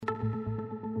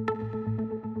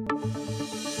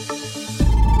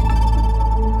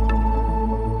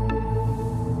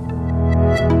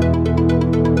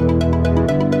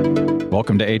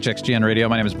Welcome to HXGN Radio.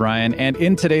 My name is Brian, and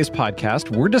in today's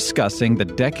podcast, we're discussing the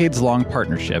decades-long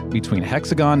partnership between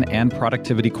Hexagon and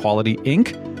Productivity Quality,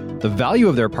 Inc., the value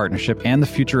of their partnership, and the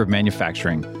future of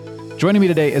manufacturing. Joining me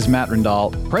today is Matt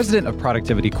Rindahl, President of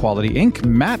Productivity Quality, Inc.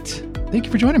 Matt, thank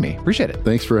you for joining me. Appreciate it.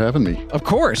 Thanks for having me. Of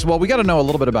course. Well, we got to know a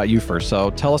little bit about you first, so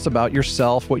tell us about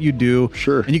yourself, what you do.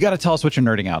 Sure. And you got to tell us what you're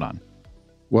nerding out on.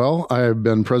 Well, I've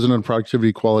been president of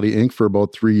Productivity Quality, Inc. for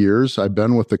about 3 years. I've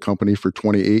been with the company for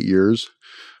 28 years.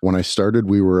 When I started,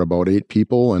 we were about 8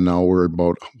 people, and now we're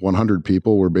about 100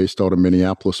 people. We're based out of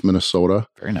Minneapolis, Minnesota.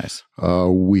 Very nice.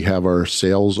 We have our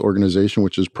sales organization,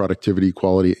 which is Productivity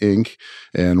Quality, Inc.,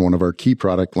 and one of our key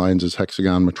product lines is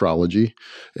Hexagon Metrology.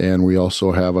 And we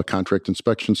also have a contract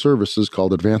inspection services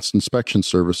called Advanced Inspection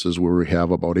Services, where we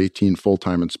have about 18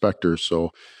 full-time inspectors.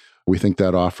 So we think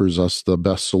that offers us the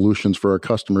best solutions for our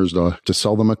customers to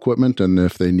sell them equipment. And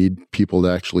if they need people to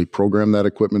actually program that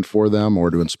equipment for them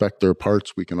or to inspect their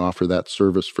parts, we can offer that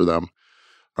service for them.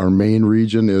 Our main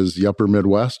region is the upper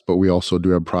Midwest, but we also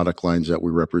do have product lines that we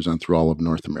represent through all of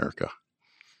North America.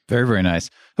 Very, very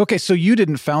nice. Okay, so you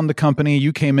didn't found the company.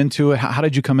 You came into it. How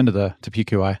did you come into to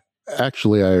PQI?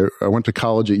 Actually, I went to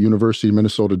college at University of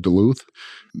Minnesota, Duluth.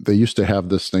 They used to have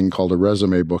this thing called a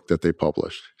resume book that they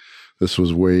published. This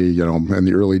was way, in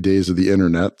the early days of the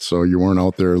internet, so you weren't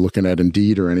out there looking at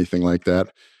Indeed or anything like that.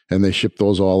 And they shipped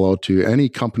those all out to any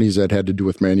companies that had to do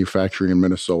with manufacturing in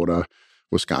Minnesota,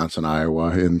 Wisconsin,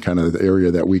 Iowa, in kind of the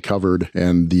area that we covered.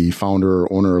 And the founder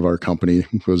or owner of our company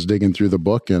was digging through the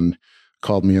book and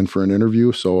called me in for an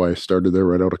interview. So I started there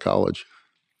right out of college.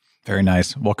 Very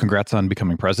nice. Well, congrats on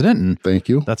becoming president. And thank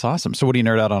you. That's awesome. So what do you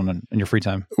nerd out on in your free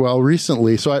time? Well,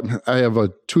 recently, so I have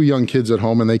 2 young kids at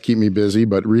home and they keep me busy,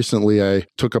 but recently I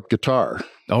took up guitar.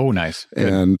 Oh, nice.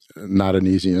 Good. And not an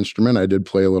easy instrument. I did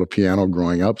play a little piano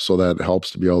growing up, so that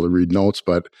helps to be able to read notes,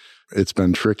 but it's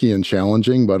been tricky and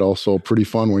challenging, but also pretty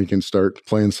fun when you can start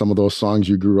playing some of those songs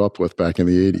you grew up with back in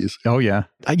the 80s. Oh, yeah.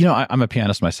 I'm a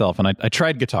pianist myself, and I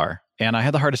tried guitar. And I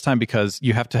had the hardest time because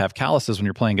you have to have calluses when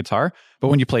you're playing guitar. But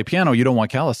when you play piano, you don't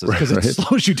want calluses because it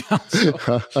slows you down. So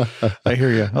I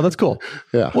hear you. Oh, that's cool.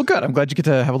 Yeah. Well, good. I'm glad you get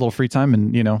to have a little free time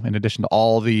and, in addition to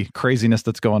all the craziness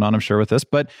that's going on, I'm sure, with this.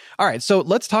 But all right, so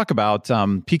let's talk about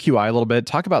PQI a little bit.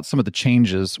 Talk about some of the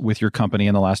changes with your company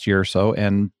in the last year or so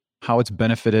and how it's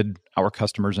benefited our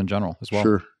customers in general as well.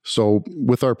 Sure. So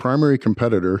with our primary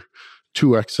competitor,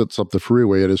 2 exits up the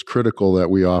freeway, it is critical that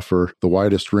we offer the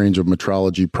widest range of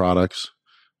metrology products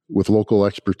with local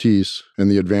expertise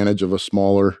and the advantage of a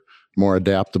smaller, more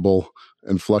adaptable,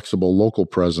 and flexible local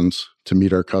presence to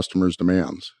meet our customers'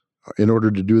 demands. In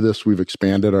order to do this, we've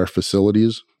expanded our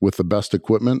facilities with the best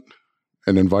equipment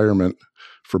and environment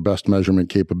for best measurement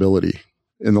capability.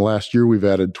 In the last year, we've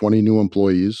added 20 new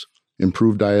employees,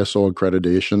 improved ISO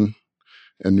accreditation,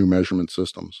 and new measurement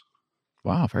systems.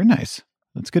 Wow, very nice.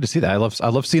 That's good to see that. I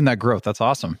love seeing that growth. That's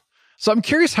awesome. So I'm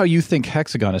curious how you think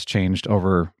Hexagon has changed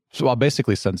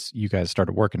basically since you guys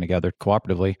started working together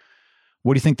cooperatively.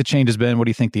 What do you think the change has been? What do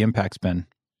you think the impact's been?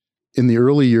 In the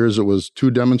early years, it was 2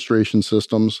 demonstration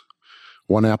systems,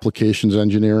 1 applications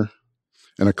engineer,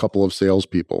 and a couple of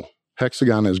salespeople.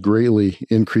 Hexagon has greatly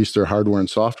increased their hardware and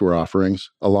software offerings,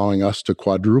 allowing us to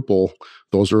quadruple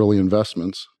those early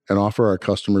investments and offer our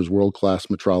customers world-class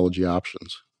metrology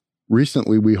options.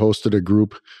 Recently, we hosted a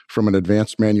group from an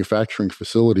advanced manufacturing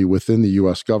facility within the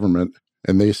U.S. government,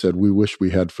 and they said, we wish we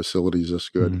had facilities this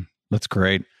good. That's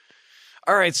great.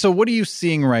 All right, so what are you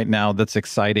seeing right now that's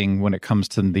exciting when it comes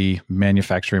to the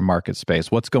manufacturing market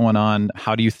space? What's going on?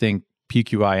 How do you think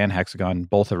PQI and Hexagon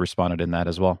both have responded in that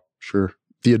as well? Sure.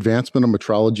 The advancement of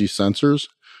metrology sensors,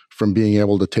 from being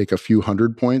able to take a few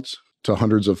hundred points to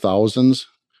hundreds of thousands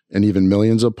and even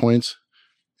millions of points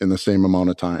in the same amount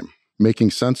of time.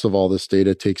 Making sense of all this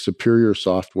data takes superior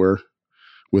software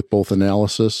with both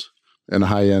analysis and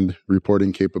high-end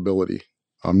reporting capability.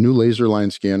 New laser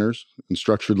line scanners and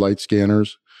structured light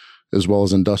scanners, as well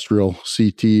as industrial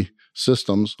CT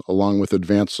systems, along with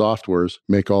advanced softwares,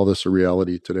 make all this a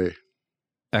reality today.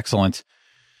 Excellent.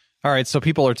 All right, so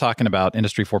people are talking about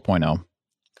Industry 4.0,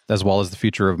 as well as the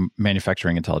future of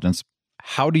manufacturing intelligence.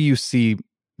 How do you see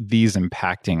these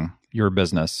impacting your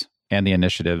business and the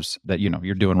initiatives that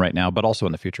you're doing right now, but also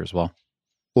in the future as well?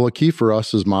 Well, a key for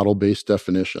us is model-based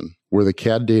definition, where the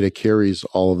CAD data carries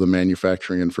all of the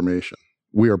manufacturing information.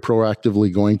 We are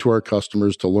proactively going to our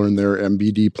customers to learn their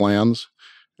MBD plans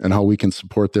and how we can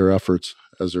support their efforts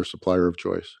as their supplier of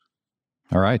choice.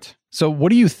 All right. So what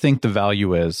do you think the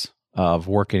value is of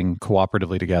working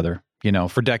cooperatively together?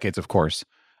 For decades, of course,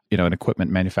 an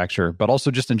equipment manufacturer, but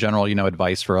also just in general,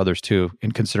 advice for others too,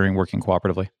 in considering working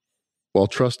cooperatively. Well,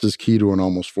 trust is key to an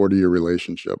almost 40-year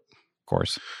relationship. Of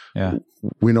course. Yeah.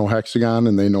 We know Hexagon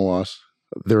and they know us.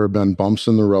 There have been bumps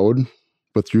in the road,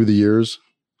 but through the years,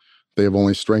 they have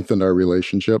only strengthened our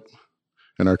relationship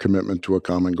and our commitment to a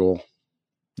common goal.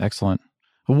 Excellent.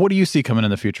 What do you see coming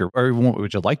in the future? Or what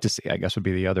would you like to see, I guess would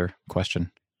be the other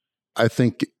question. I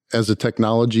think as the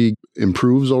technology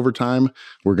improves over time,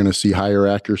 we're going to see higher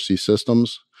accuracy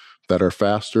systems that are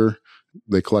faster.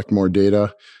 They collect more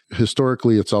data.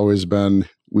 Historically, it's always been,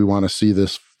 we want to see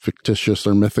this fictitious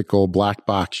or mythical black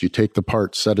box. You take the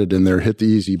part, set it in there, hit the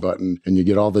easy button, and you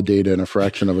get all the data in a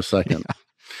fraction of a second. Yeah.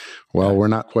 Well, we're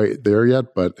not quite there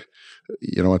yet, but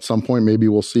at some point, maybe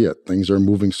we'll see it. Things are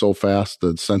moving so fast.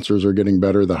 The sensors are getting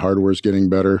better. The hardware is getting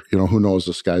better. Who knows?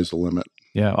 The sky's the limit.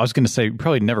 Yeah. I was going to say, you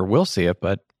probably never will see it,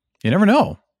 but you never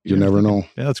know. You never know.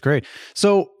 Yeah, that's great.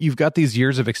 So you've got these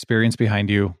years of experience behind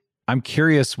you. I'm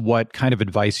curious what kind of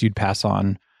advice you'd pass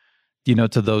on,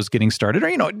 to those getting started, or,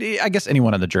 I guess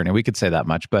anyone on the journey. We could say that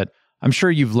much, but I'm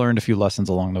sure you've learned a few lessons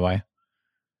along the way.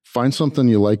 Find something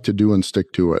you like to do and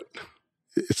stick to it.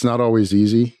 It's not always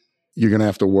easy. You're going to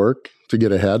have to work to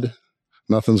get ahead.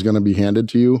 Nothing's going to be handed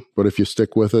to you, but if you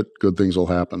stick with it, good things will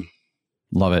happen.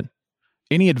 Love it.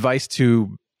 Any advice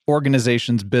to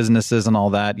organizations, businesses, and all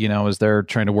that, as they're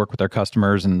trying to work with their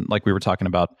customers, and like we were talking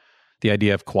about, the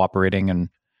idea of cooperating and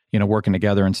working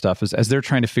together and stuff, as they're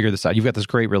trying to figure this out? You've got this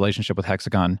great relationship with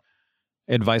Hexagon.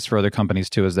 Advice for other companies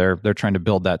too, as they're trying to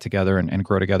build that together and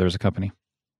grow together as a company.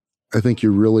 I think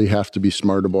you really have to be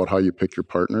smart about how you pick your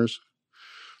partners.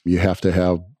 You have to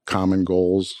have common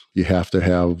goals. You have to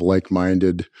have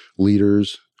like-minded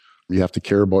leaders. You have to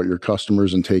care about your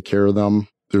customers and take care of them.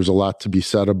 There's a lot to be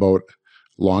said about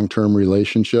long-term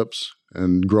relationships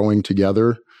and growing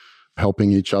together,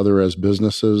 helping each other as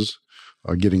businesses,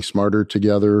 getting smarter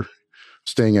together,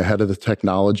 staying ahead of the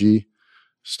technology,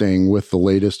 staying with the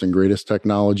latest and greatest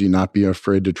technology, not being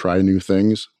afraid to try new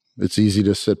things. It's easy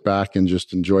to sit back and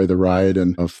just enjoy the ride,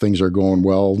 and if things are going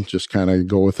well, just kind of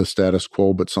go with the status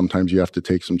quo, but sometimes you have to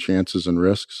take some chances and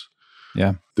risks.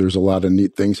 Yeah. There's a lot of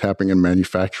neat things happening in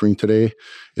manufacturing today.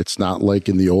 It's not like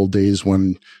in the old days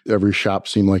when every shop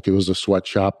seemed like it was a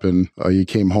sweatshop, and you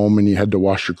came home and you had to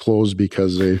wash your clothes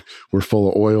because they were full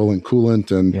of oil and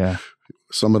coolant. And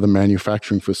some of the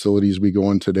manufacturing facilities we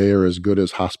go in today are as good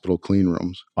as hospital clean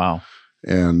rooms. Wow.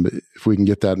 And if we can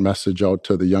get that message out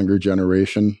to the younger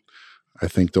generation, I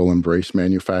think they'll embrace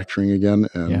manufacturing again.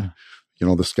 And,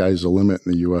 the sky's the limit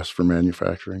in the U.S. for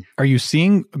manufacturing. Are you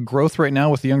seeing growth right now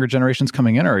with the younger generations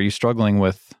coming in, or are you struggling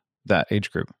with that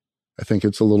age group? I think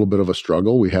it's a little bit of a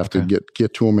struggle. We have to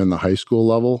get to them in the high school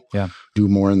level, do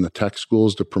more in the tech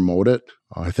schools to promote it.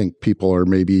 I think people are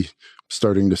maybe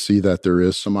starting to see that there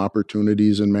is some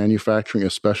opportunities in manufacturing,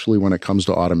 especially when it comes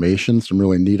to automation, some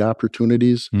really neat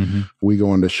opportunities. Mm-hmm. We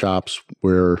go into shops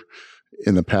where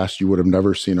in the past you would have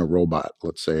never seen a robot,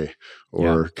 let's say,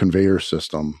 or conveyor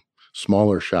system.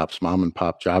 Smaller shops, mom and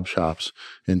pop job shops.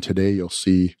 And today you'll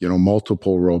see,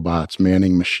 multiple robots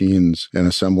manning machines and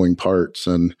assembling parts.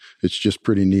 And it's just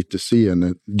pretty neat to see.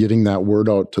 And getting that word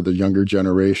out to the younger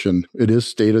generation, it is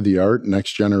state of the art,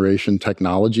 next generation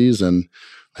technologies. And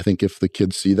I think if the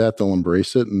kids see that, they'll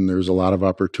embrace it. And there's a lot of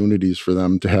opportunities for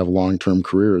them to have long-term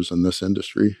careers in this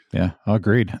industry. Yeah,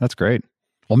 agreed. That's great.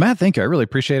 Well, Matt, thank you. I really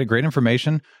appreciate it. Great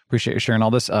information. Appreciate you sharing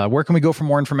all this. Where can we go for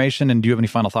more information? And do you have any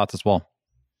final thoughts as well?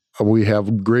 We have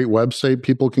a great website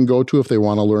people can go to if they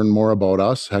want to learn more about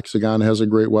us. Hexagon has a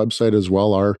great website as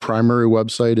well. Our primary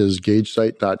website is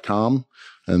gagesite.com.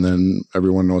 And then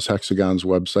everyone knows Hexagon's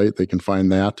website. They can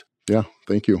find that. Yeah,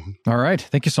 thank you. All right.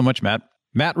 Thank you so much, Matt.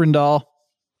 Matt Rindahl,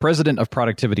 President of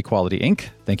Productivity Quality, Inc.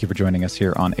 Thank you for joining us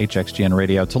here on HXGN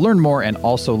Radio. To learn more and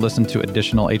also listen to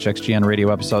additional HXGN Radio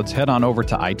episodes, head on over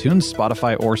to iTunes,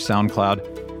 Spotify, or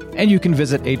SoundCloud. And you can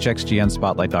visit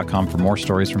hxgnspotlight.com for more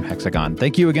stories from Hexagon.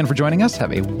 Thank you again for joining us.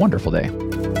 Have a wonderful day.